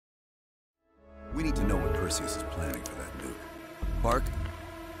We need to know what Perseus is planning for that nuke. Park?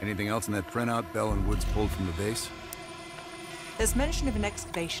 Anything else in that printout Bell and Woods pulled from the base? There's mention of an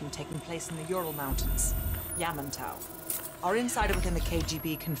excavation taking place in the Ural Mountains, Yamantau. Our insider within the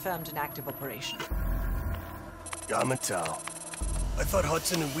KGB confirmed an active operation. Yamantau. I thought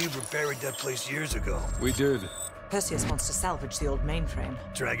Hudson and Weaver buried that place years ago. We did. Perseus wants to salvage the old mainframe.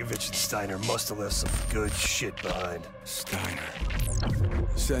 Dragovich and Steiner must have left some good shit behind. Steiner.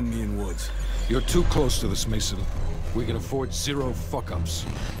 Send me in Woods. You're too close to this, Mason. We can afford 0 fuck-ups.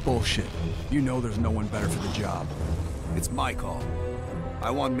 Bullshit. You know there's no one better for the job. It's my call.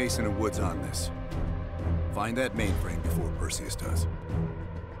 I want Mason and Woods on this. Find that mainframe before Perseus does.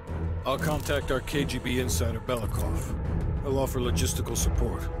 I'll contact our KGB insider, Belikov. He'll offer logistical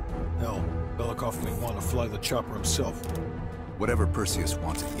support. Hell, Belikov may want to fly the chopper himself. Whatever Perseus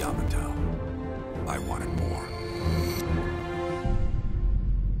wants at Yamantau, I want it more.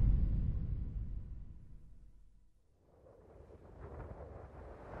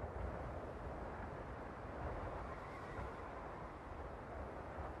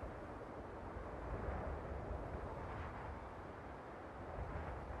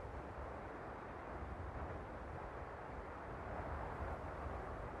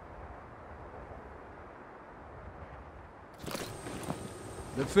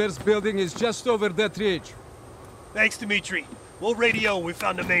 The first building is just over that ridge. Thanks, Dmitri. We'll radio when we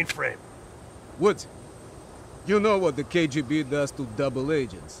found the mainframe. Woods, you know what the KGB does to double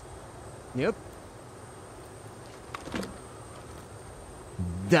agents. Yep.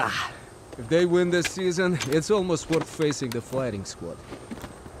 Da. If they win this season, it's almost worth facing the fighting squad.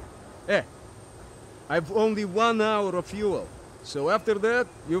 Hey, I've only 1 hour of fuel. So after that,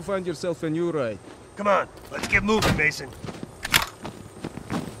 you find yourself a new ride. Come on, let's get moving, Mason.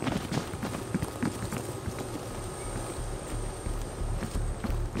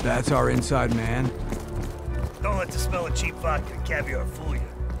 That's our inside man? Don't let the smell of cheap vodka and caviar fool you.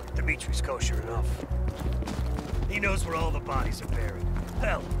 Dimitri's kosher enough. He knows where all the bodies are buried.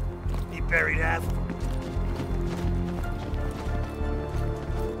 Hell, he buried half of them.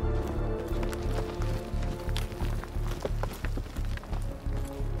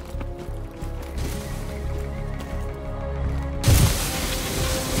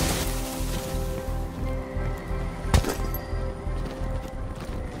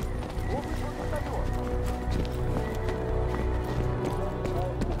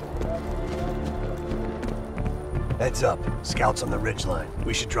 Heads up. Scouts on the ridgeline.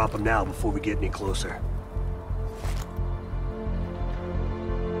 We should drop them now before we get any closer.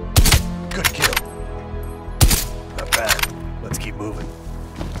 Good kill. Not bad. Let's keep moving.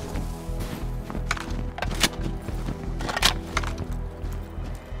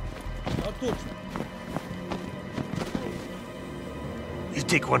 You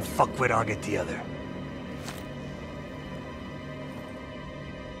take one fuckwit, I'll get the other.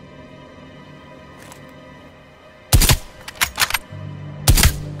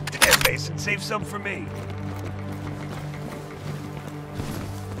 Mason, save some for me.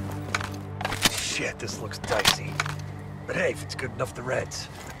 Shit, this looks dicey. But hey, if it's good enough, the Reds.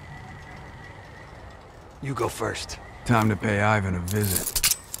 You go first. Time to pay Ivan a visit.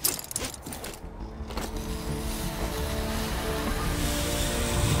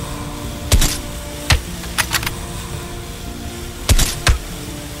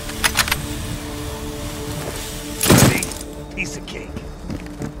 See? Piece of cake.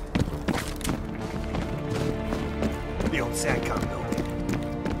 The old SATCOM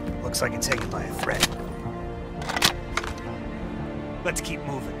building. Looks like it's taken by a threat. Let's keep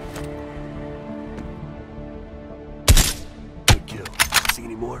moving. Good kill. See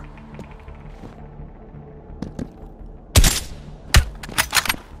any more?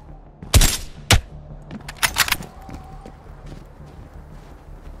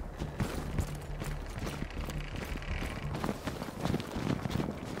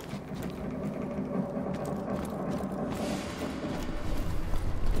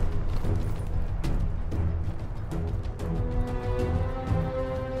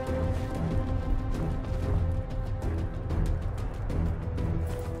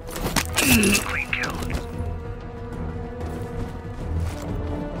 Clean kill.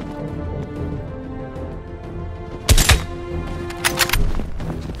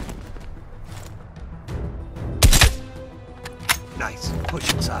 Nice.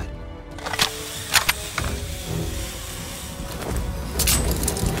 Push inside.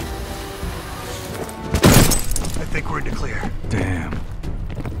 I think we're in the clear. Damn.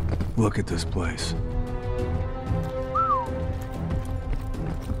 Look at this place.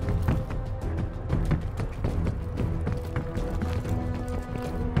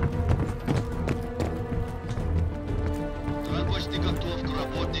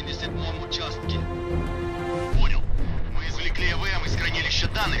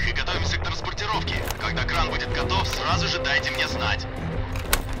 готовимся к транспортировке. Когда кран будет готов, сразу же дайте мне знать.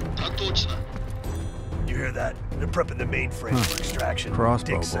 Так точно. You hear that? They're prepping the mainframe for extraction.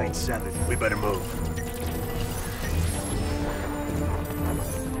 Crossbow Dig site bolt. 7. We better move.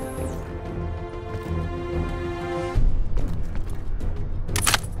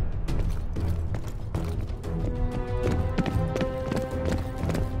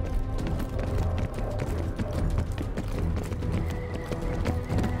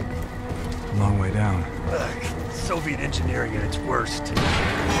 Long way down. Soviet engineering at its worst.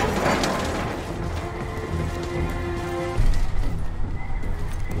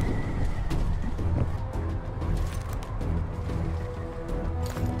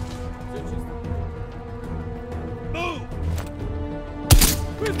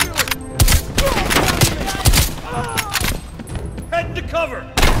 Head into cover!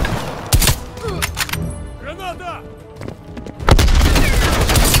 Granada!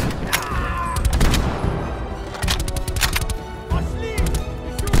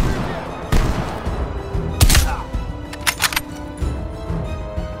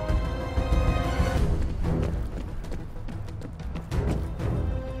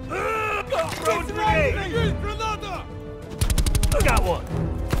 Got one.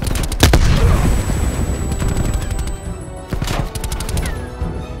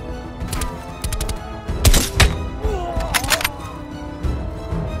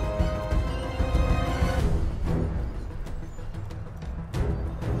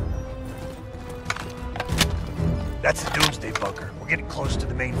 That's the Doomsday bunker. We're getting close to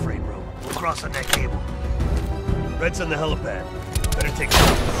the mainframe room. We'll cross on that cable. Red's on the helipad. Better take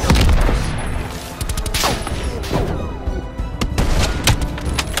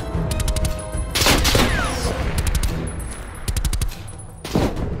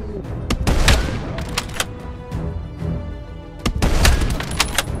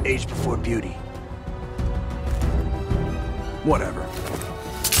age before beauty. Whatever.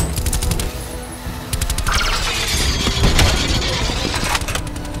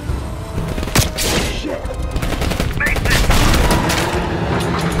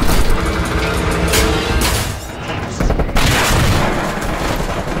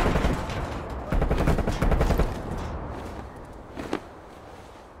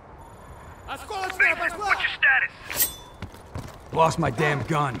 What's your status? Lost my damn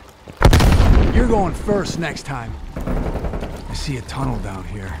gun. You're going first next time. I see a tunnel down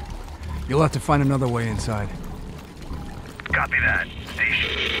here. You'll have to find another way inside. Copy that.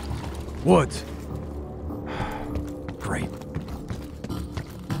 Station. Woods. Great.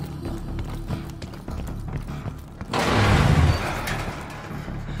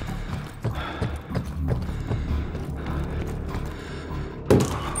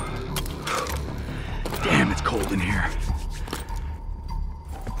 Damn, it's cold in here.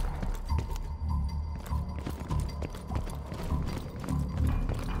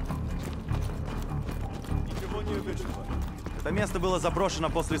 Это место было заброшено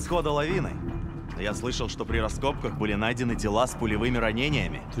после схода лавины. Я слышал, что при раскопках были найдены тела с пулевыми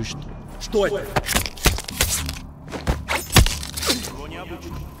ранениями. Ты что? Что это? Его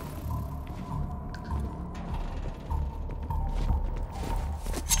необычно.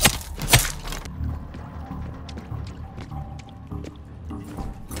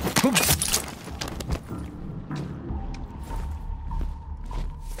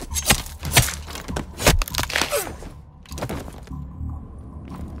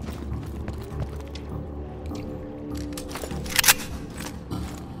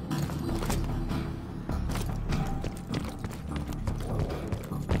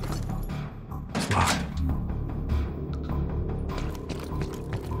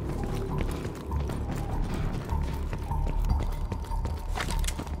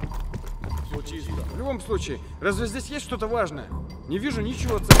 В любом случае, разве здесь есть что-то важное? Не вижу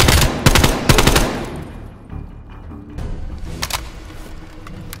ничего.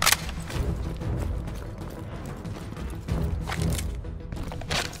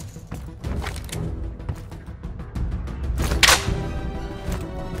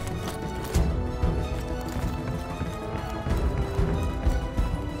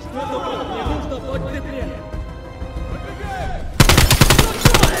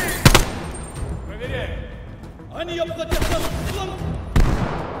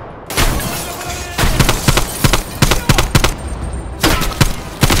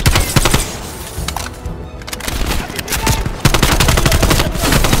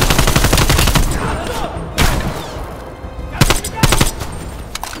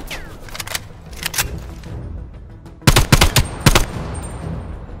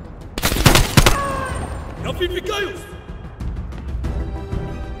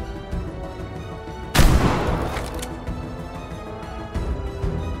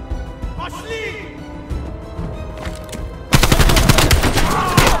 Пошли!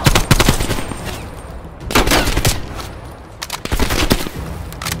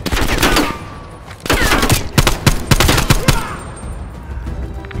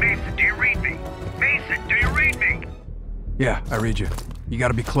 Mason, do you read me? Mason, do you read me? Yeah, I read you. You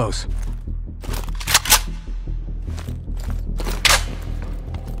gotta be close.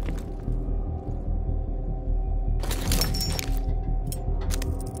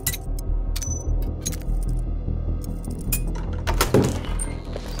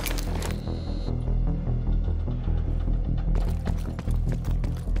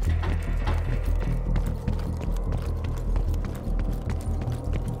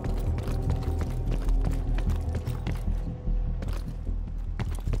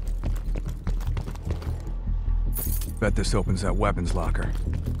 Bet this opens that weapons locker.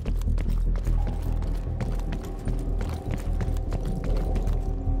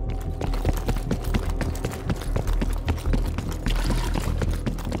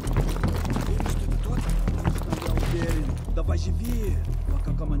 Давай живее,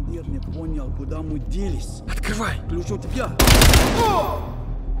 пока командир не понял, куда мы делись. Открывай! Ключ у тебя.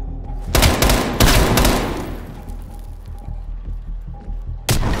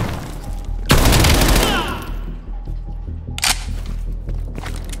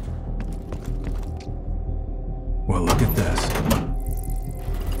 Well, look at this.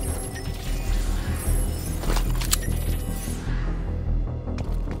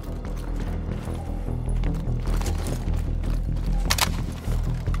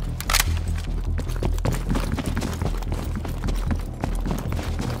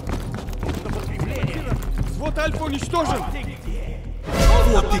 Вот Альфа уничтожен!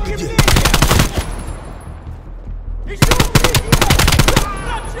 Вот ты где!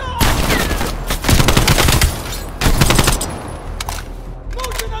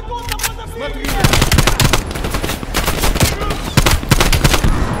 Смотри!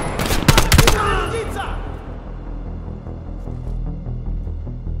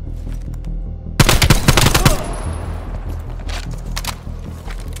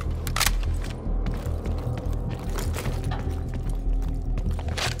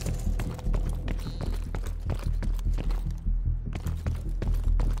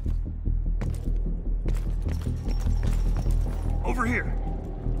 Over here.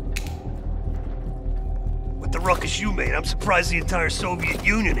 With the ruckus you made, I'm surprised the entire Soviet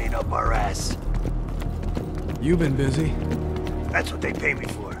Union ain't up our ass. You've been busy. That's what they pay me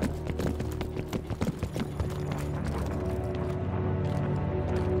for.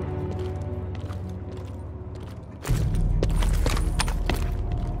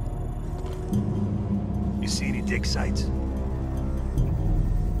 You see any dig sites?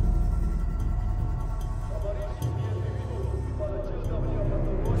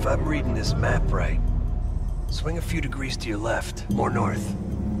 If I'm reading this map right, swing a few degrees to your left, more north.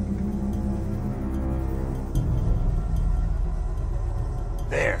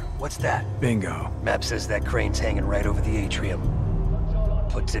 There, what's that? Bingo. Map says that crane's hanging right over the atrium.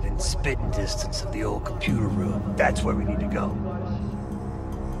 Puts it in spitting distance of the old computer room. That's where we need to go.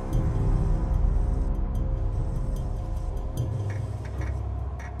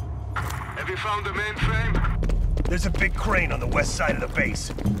 Have you found the mainframe? There's a big crane on the west side of the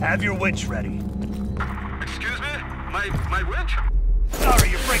base. Have your winch ready. Excuse me? My winch? Sorry,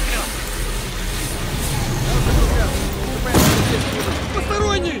 you're breaking up.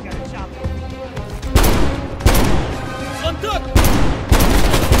 Посторонний! Контакт!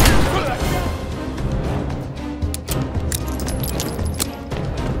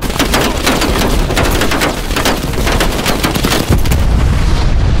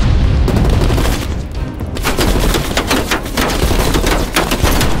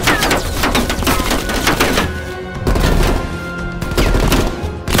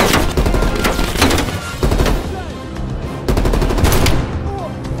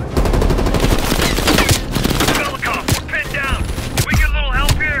 Belikov, we're pinned down.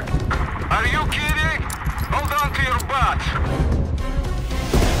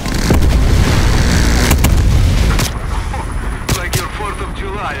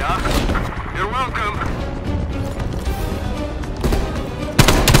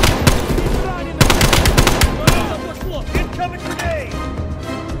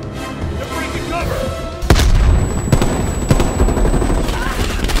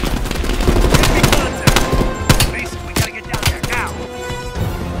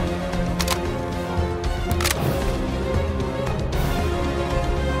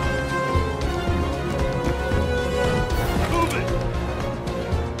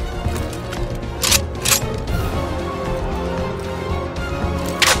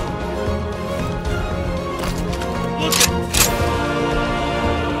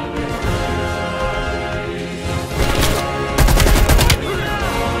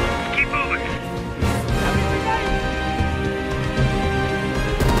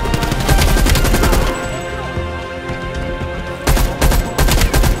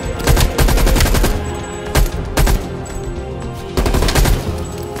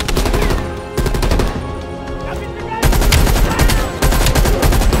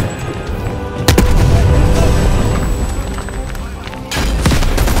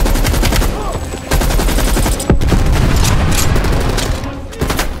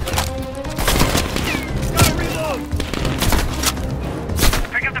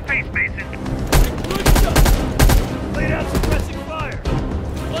 face, Mason. Lay down suppressing fire.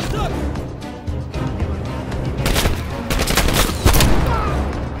 What's up?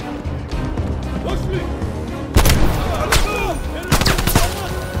 Push me!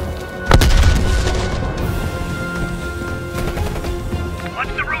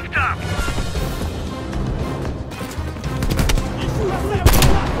 Watch the rooftop.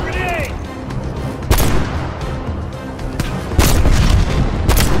 Grenade!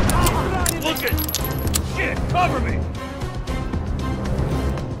 Looking! Shit, cover me!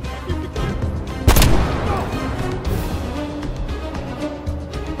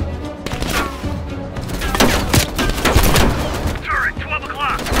 Turret, 12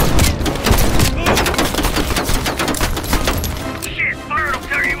 o'clock! Shit, fire will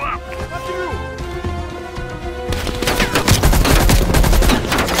tear you up!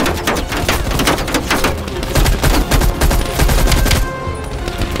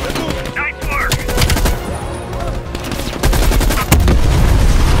 Nice work!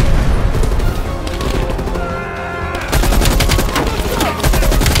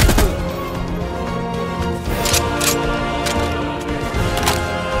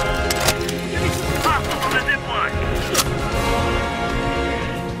 Hostile on the zip line!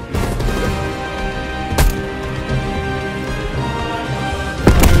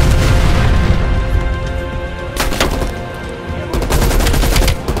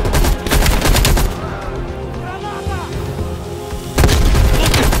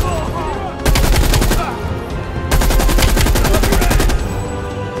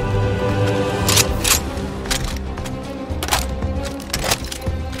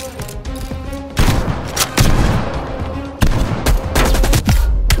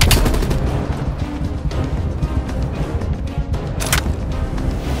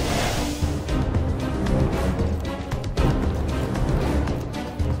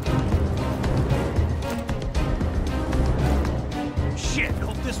 Shit,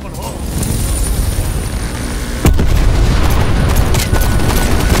 hope this one holds.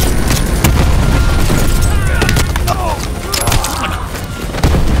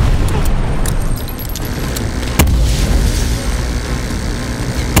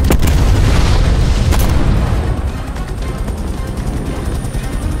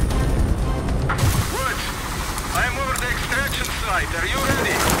 Woods, I am over the extraction site. Are you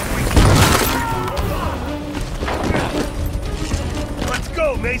ready? Let's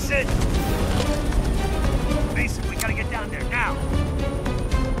go, Mason! Mason, we gotta get down there now!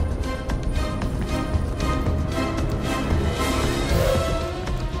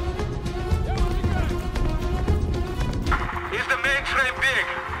 Is the mainframe big?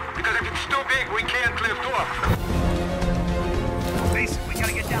 Because if it's too big, we can't lift off. Mason, we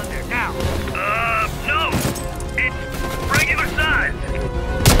gotta get down there now! No! It's regular size!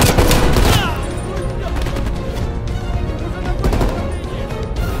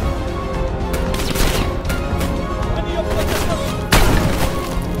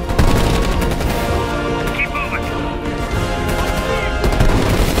 Keep moving!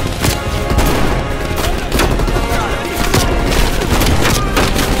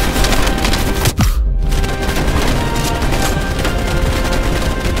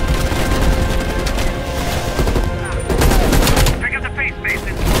 Pick up the pace,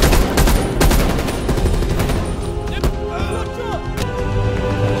 Mason!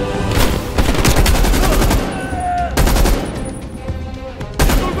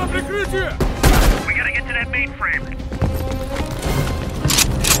 Нужно прикрытие! We gotta get to that mainframe.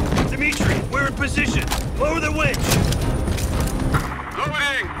 Dimitri, we're in position. Lower the winch.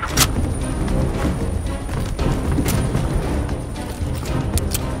 Loading!